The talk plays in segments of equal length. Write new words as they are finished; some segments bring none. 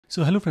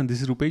So hello friends,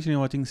 this is Rupesh and you're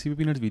watching CP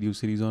Peanuts video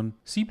series on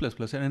C++,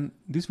 and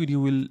this video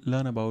will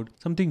learn about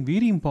something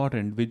very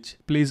important which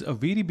plays a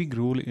very big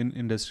role in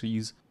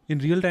industries. In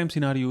real-time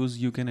scenarios,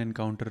 you can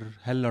encounter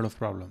hell lot of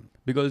problem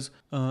because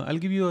I'll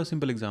give you a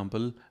simple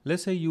example.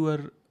 Let's say you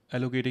are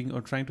allocating or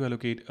trying to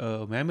allocate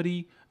a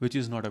memory which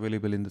is not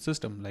available in the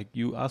system. Like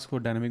you ask for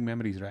dynamic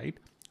memories, right?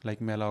 Like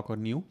malloc or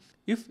new.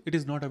 If it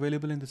is not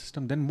available in the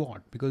system, then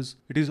what? Because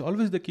it is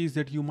always the case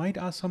that you might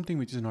ask something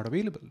which is not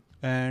available.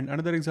 And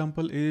another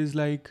example is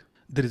like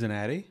there is an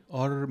array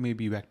or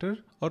maybe vector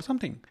or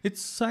something.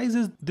 Its size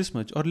is this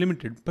much or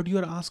limited, but you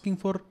are asking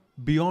for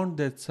beyond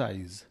that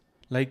size.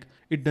 Like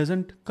it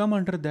doesn't come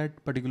under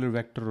that particular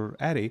vector or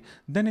array,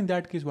 then in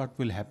that case, what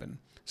will happen?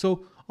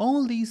 So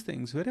all these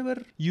things,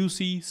 wherever you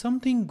see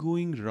something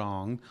going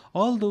wrong,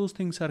 all those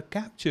things are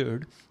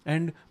captured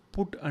and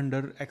put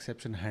under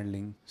exception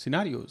handling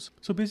scenarios.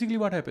 So basically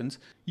what happens,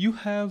 you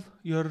have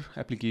your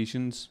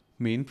applications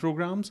main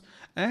programs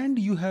and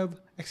you have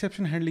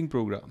exception handling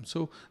programs.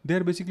 So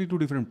they're basically two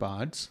different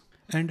parts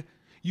and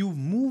you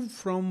move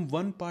from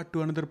one part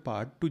to another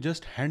part to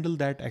just handle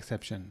that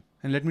exception.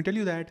 And let me tell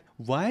you that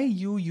why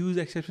you use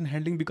exception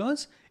handling,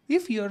 because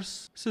if your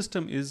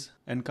system is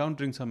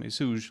encountering some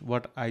issues,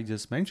 what I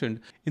just mentioned,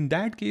 in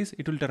that case,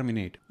 it will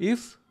terminate.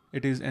 If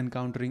it is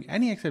encountering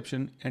any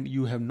exception and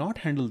you have not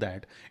handled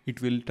that,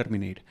 it will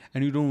terminate,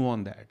 and you don't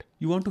want that.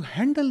 You want to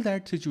handle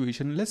that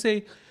situation. Let's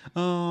say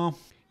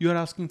you are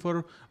asking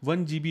for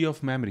 1 GB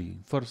of memory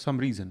for some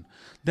reason.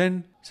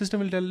 Then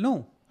system will tell,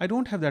 no, I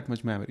don't have that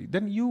much memory.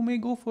 Then you may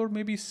go for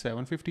maybe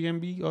 750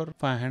 MB or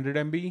 500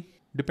 MB,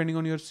 depending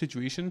on your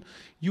situation.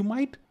 You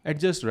might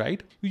adjust,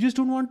 right? You just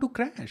don't want to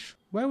crash.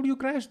 Why would you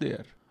crash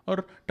there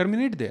or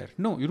terminate there?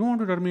 No, you don't want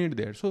to terminate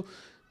there. So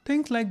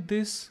things like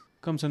this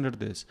comes under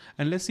this,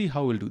 and let's see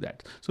how we'll do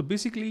that. So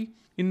basically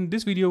in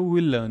this video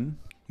we'll learn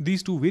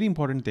these two very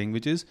important things,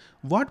 which is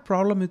what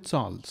problem it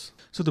solves.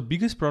 So the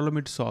biggest problem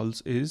it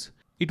solves is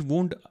it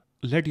won't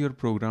let your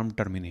program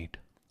terminate.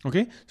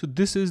 Okay, so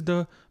this is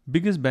the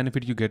biggest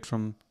benefit you get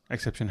from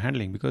exception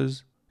handling,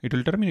 because it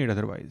will terminate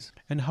otherwise.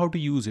 And how to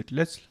use it,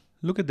 let's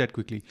look at that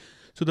quickly.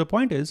 So the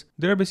point is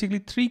there are basically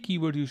three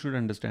keywords you should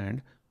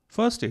understand.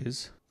 First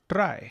is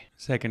try,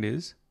 second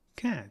is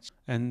catch,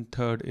 and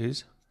third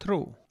is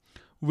throw.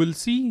 We'll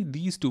see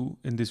these two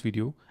in this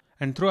video,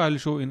 and throw I'll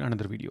show in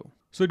another video.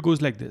 So it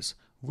goes like this.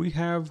 We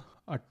have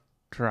a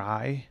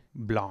try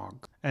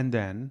block, and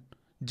then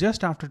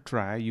just after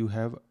try, you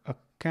have a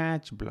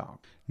catch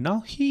block.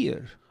 Now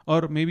here,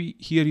 or maybe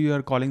here you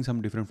are calling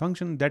some different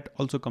function that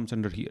also comes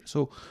under here.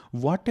 So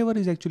whatever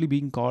is actually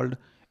being called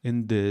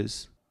in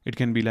this, it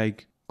can be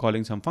like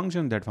calling some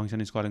function, that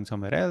function is calling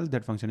somewhere else,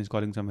 that function is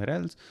calling somewhere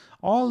else.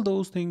 All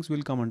those things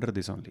will come under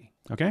this only.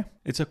 Okay,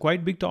 it's a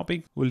quite big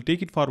topic. We'll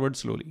take it forward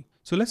slowly.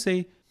 So let's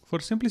say for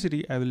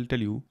simplicity, I will tell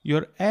you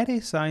your array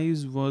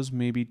size was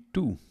maybe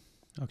 2.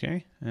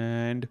 Okay,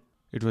 and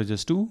it was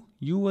just 2.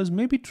 You was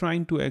maybe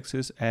trying to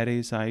access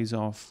array size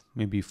of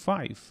maybe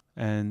 5,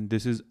 and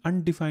this is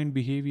undefined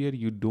behavior.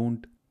 You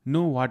don't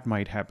know what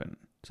might happen.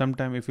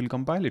 Sometime if you'll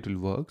compile, it will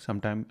work.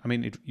 Sometime, I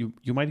mean,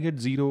 you might get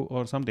 0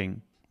 or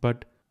something,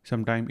 but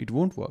sometime it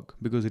won't work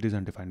because it is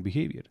undefined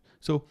behavior.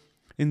 So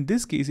in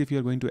this case, if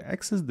you're going to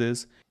access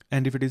this,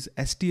 and if it is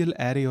STL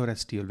array or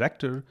STL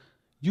vector,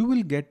 you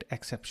will get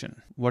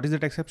exception. What is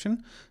that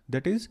exception?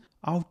 That is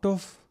out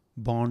of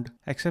bound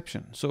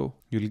exception. So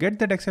you'll get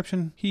that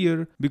exception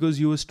here because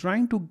you was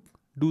trying to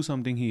do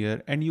something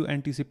here and you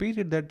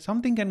anticipated that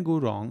something can go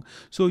wrong.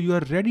 So you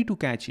are ready to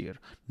catch here.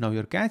 Now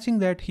you're catching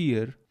that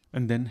here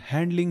and then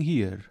handling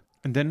here.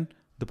 And then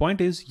the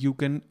point is you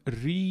can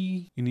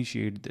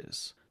reinitiate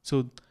this.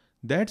 So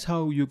that's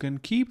how you can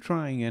keep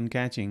trying and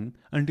catching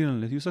until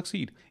unless you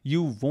succeed.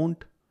 You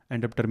won't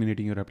end up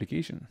terminating your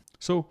application.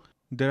 So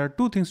there are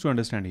two things to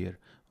understand here.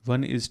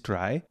 One is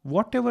try.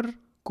 Whatever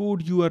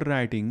code you are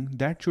writing,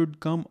 that should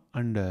come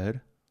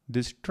under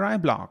this try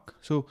block.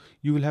 So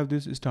you will have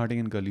this starting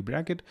in curly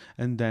bracket,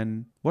 and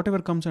then whatever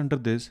comes under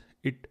this,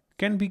 it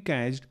can be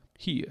cached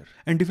here,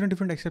 and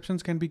different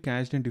exceptions can be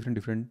cached in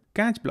different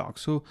catch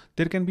blocks. So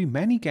there can be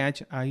many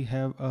catch. I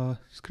have a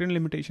screen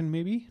limitation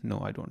maybe.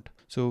 No, I don't.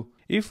 So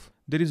if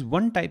there is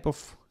one type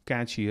of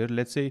catch here,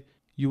 let's say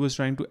you was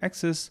trying to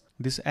access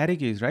this array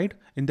case, right?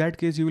 In that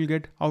case, you will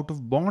get out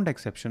of bound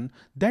exception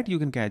that you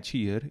can catch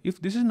here.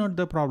 If this is not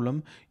the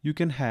problem, you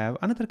can have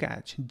another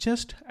catch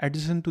just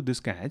adjacent to this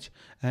catch,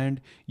 and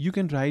you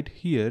can write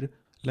here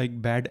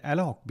like bad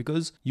alloc,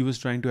 because you was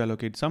trying to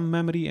allocate some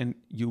memory and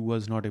you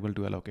was not able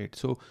to allocate.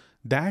 So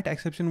that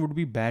exception would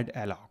be bad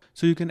alloc.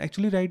 So you can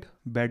actually write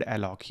bad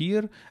alloc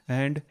here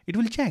and it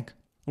will check.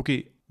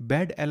 Okay,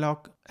 bad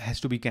alloc has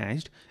to be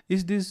cached.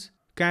 Is this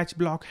catch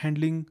block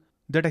handling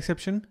that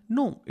exception?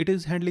 No, it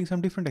is handling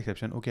some different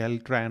exception. Okay, I'll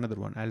try another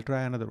one. I'll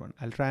try another one.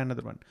 I'll try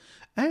another one.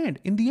 And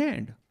in the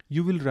end,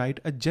 you will write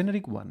a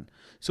generic one.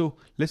 So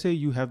let's say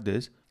you have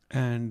this,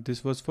 and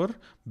this was for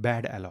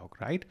bad alloc,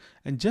 right?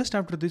 And just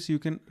after this, you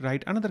can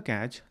write another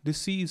catch. This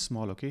C is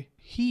small, okay?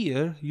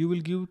 Here, you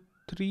will give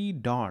 3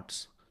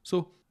 dots.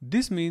 So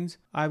this means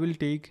I will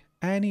take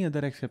any other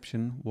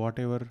exception,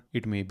 whatever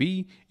it may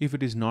be, if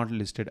it is not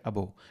listed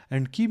above.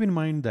 And keep in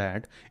mind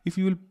that if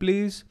you will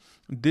place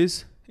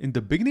this in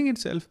the beginning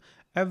itself,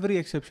 every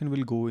exception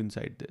will go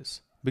inside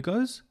this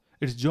because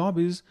its job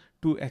is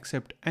to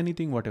accept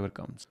anything whatever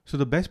comes. So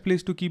the best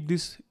place to keep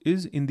this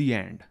is in the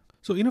end.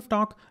 So enough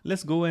talk,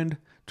 let's go and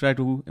try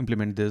to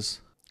implement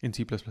this in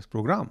C++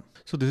 program.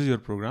 So this is your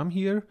program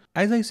here.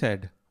 As I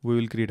said, we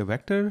will create a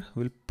vector,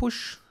 we'll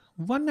push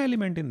one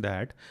element in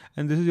that,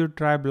 and this is your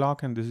try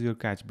block and this is your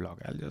catch block.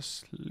 I'll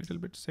just a little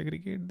bit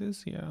segregate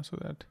this, yeah, so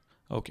that,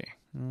 okay,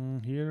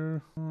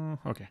 here,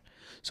 okay.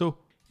 So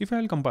if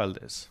I'll compile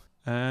this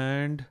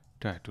and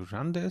try to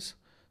run this,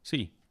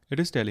 see, it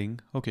is telling,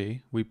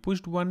 okay, we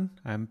pushed one,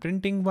 I'm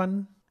printing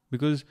one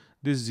because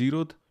this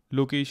 0th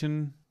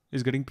location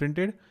is getting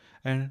printed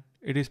and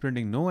it is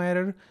printing no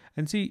error,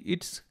 and see,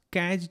 it's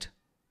catched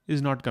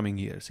is not coming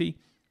here, see,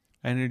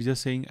 and it's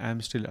just saying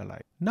I'm still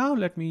alive. Now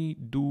let me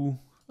do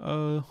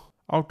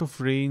out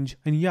of range,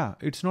 and yeah,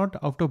 it's not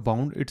out of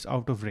bound, it's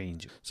out of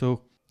range.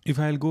 So if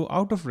I'll go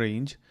out of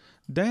range,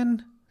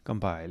 then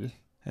compile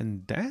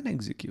and then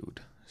execute.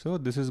 So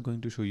this is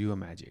going to show you a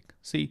magic.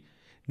 See,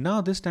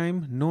 now this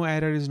time no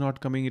error is not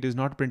coming, it is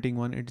not printing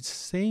one, it's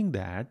saying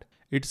that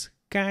it's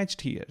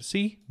catched here.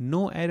 See,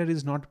 no error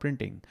is not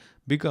printing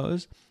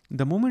because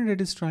the moment it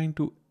is trying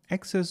to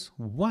access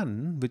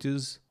one, which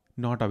is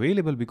not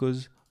available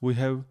because we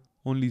have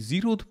only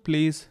 0th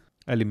place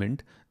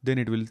element, then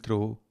it will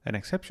throw an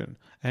exception.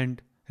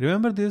 And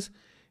remember this,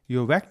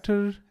 your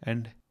vector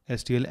and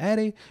STL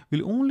array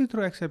will only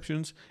throw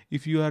exceptions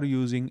if you are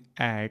using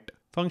at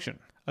function.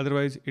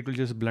 Otherwise, it will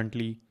just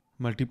bluntly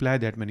multiply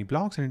that many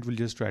blocks and it will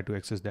just try to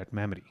access that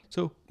memory.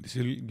 So this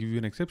will give you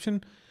an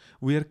exception.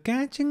 We are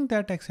catching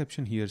that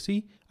exception here.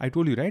 See, I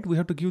told you, right? We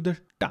have to give the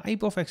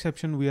type of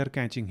exception we are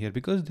catching here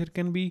because there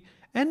can be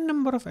n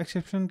number of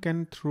exception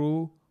can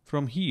throw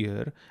from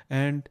here,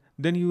 and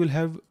then you will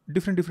have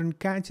different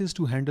catches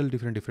to handle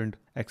different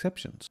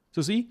exceptions.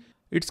 So see,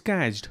 it's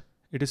catched,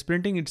 it is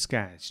printing, it's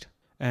catched.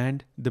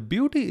 And the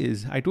beauty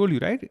is, I told you,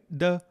 right?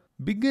 The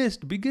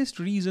biggest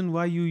reason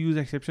why you use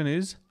exception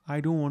is I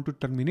don't want to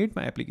terminate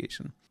my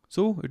application.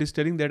 So it is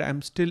telling that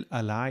I'm still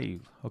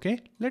alive. Okay,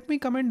 let me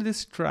comment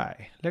this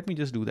try. Let me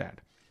just do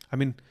that. I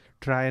mean,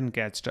 try and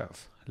catch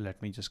stuff.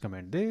 Let me just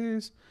comment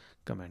this,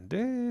 and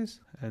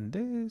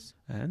this,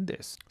 and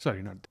this.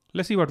 Sorry, not this.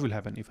 Let's see what will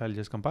happen if I'll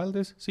just compile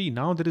this. See,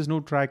 now there is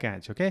no try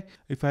catch. Okay,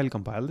 if I'll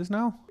compile this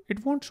now,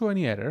 it won't show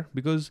any error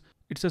because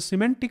it's a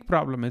semantic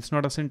problem. It's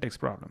not a syntax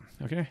problem.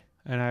 Okay,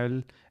 and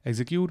I'll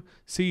execute.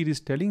 See, it is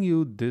telling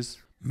you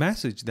this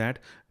message that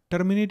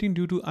terminating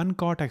due to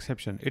uncaught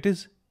exception. It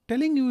is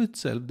telling you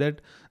itself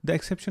that the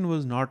exception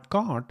was not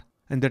caught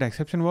and that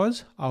exception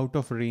was out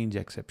of range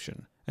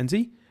exception. And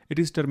see, it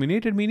is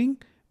terminated, meaning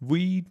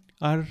we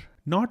are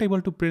not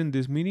able to print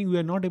this, meaning we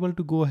are not able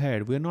to go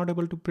ahead. We are not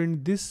able to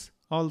print this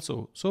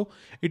also. So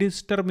it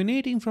is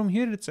terminating from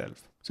here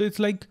itself. So it's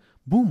like,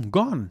 boom,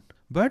 gone.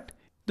 But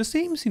the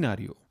same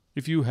scenario,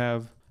 if you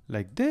have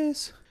like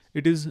this,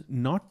 it is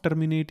not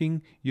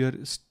terminating,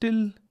 you're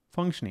still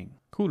functioning.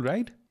 Cool,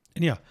 right?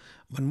 And yeah,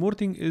 one more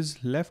thing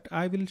is left.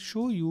 I will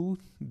show you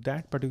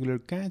that particular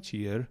catch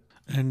here.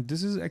 And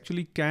this is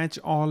actually catch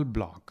all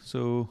block.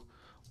 So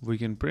we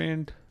can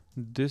print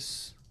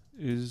this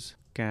is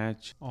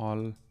catch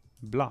all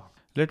block.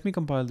 Let me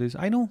compile this.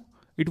 I know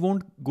it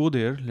won't go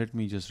there. Let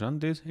me just run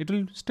this. It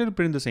will still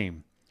print the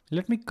same.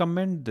 Let me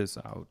comment this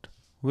out.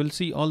 We'll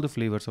see all the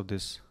flavors of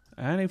this.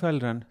 And if I'll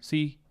run,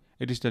 see,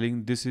 it is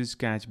telling this is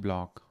catch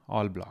block,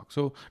 all block.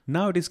 So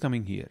now it is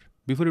coming here.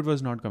 Before it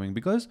was not coming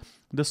because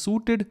the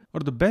suited or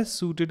the best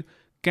suited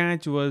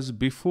catch was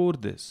before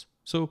this.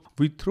 So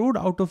we throwed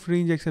out of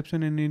range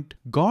exception and it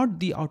got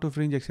the out of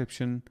range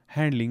exception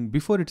handling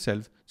before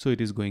itself. So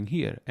it is going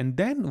here. And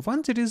then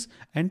once it is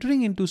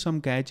entering into some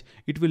catch,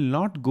 it will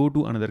not go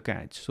to another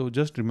catch. So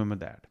just remember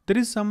that. There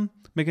is some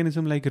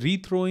mechanism like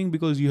rethrowing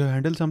because you have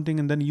handled something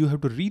and then you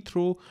have to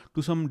rethrow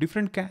to some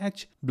different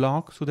catch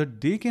block so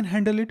that they can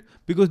handle it,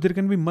 because there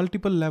can be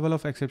multiple level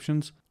of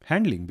exceptions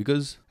handling,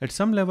 because at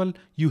some level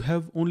you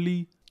have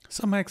only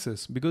some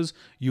access because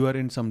you are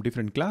in some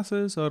different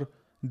classes, or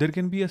there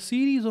can be a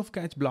series of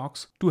catch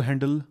blocks to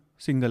handle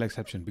single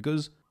exception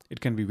because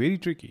it can be very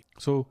tricky.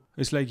 So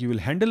it's like you will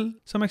handle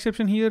some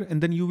exception here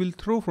and then you will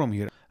throw from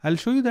here. I'll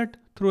show you that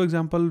through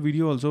example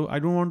video also. I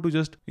don't want to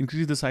just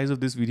increase the size of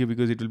this video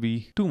because it will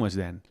be too much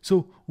then.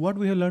 So what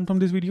we have learned from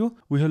this video,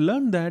 we have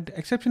learned that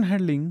exception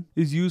handling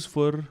is used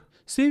for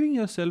saving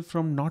yourself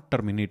from not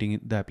terminating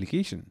the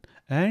application.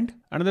 And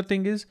another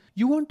thing is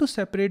you want to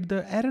separate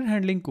the error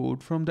handling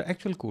code from the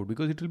actual code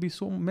because it will be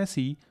so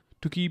messy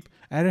to keep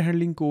error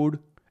handling code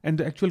and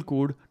the actual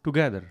code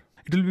together.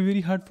 It will be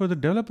very hard for the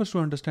developers to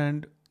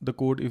understand the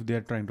code if they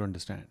are trying to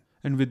understand.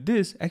 And with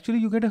this, actually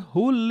you get a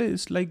whole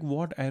list like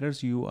what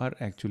errors you are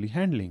actually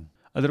handling.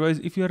 Otherwise,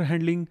 if you are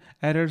handling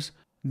errors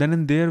then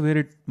and there where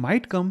it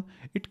might come,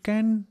 it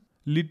can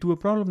lead to a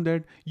problem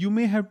that you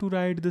may have to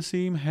write the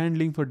same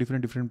handling for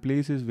different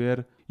places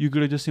where you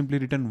could have just simply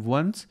written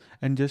once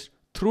and just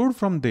throw it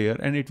from there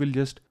and it will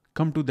just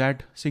come to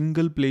that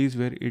single place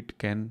where it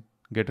can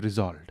get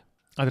resolved.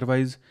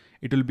 Otherwise,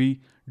 it will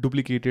be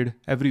duplicated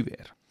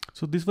everywhere.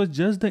 So this was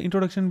just the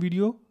introduction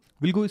video.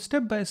 We'll go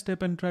step by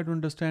step and try to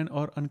understand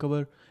or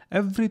uncover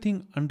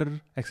everything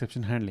under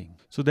exception handling.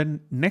 So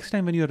then next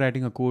time when you're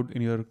writing a code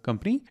in your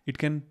company, it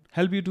can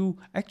help you to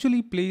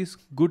actually place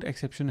good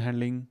exception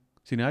handling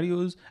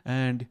scenarios,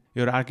 and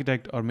your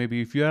architect, or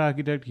maybe if you're an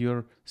architect,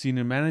 your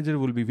senior manager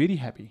will be very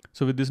happy.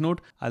 So with this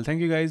note, I'll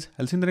thank you guys.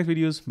 I'll see you in the next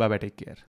videos. Bye bye. Take care.